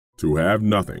To Have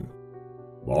Nothing,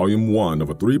 Volume 1 of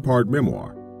a three-part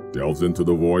memoir, delves into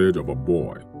the voyage of a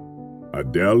boy,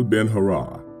 Adel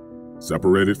Ben-Harhara,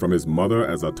 separated from his mother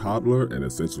as a toddler and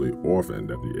essentially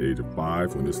orphaned at the age of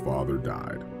 5 when his father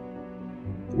died.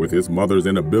 With his mother's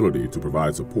inability to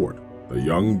provide support, the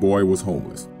young boy was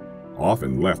homeless,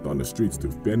 often left on the streets to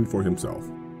fend for himself.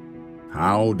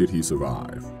 How did he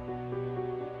survive?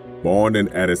 Born in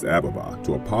Addis Ababa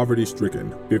to a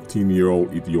poverty-stricken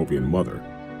 15-year-old Ethiopian mother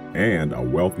and a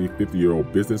wealthy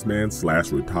 50-year-old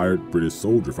businessman/retired British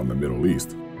soldier from the Middle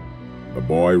East, the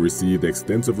boy received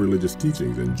extensive religious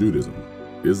teachings in Judaism,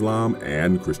 Islam,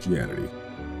 and Christianity.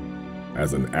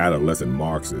 As an adolescent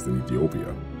Marxist in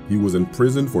Ethiopia, he was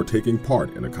imprisoned for taking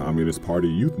part in a Communist Party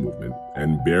youth movement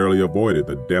and barely avoided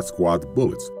the death squad's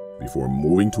bullets before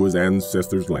moving to his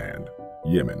ancestors' land,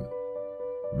 Yemen.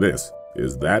 This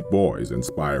is that boy's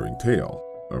inspiring tale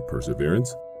of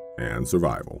perseverance and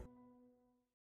survival.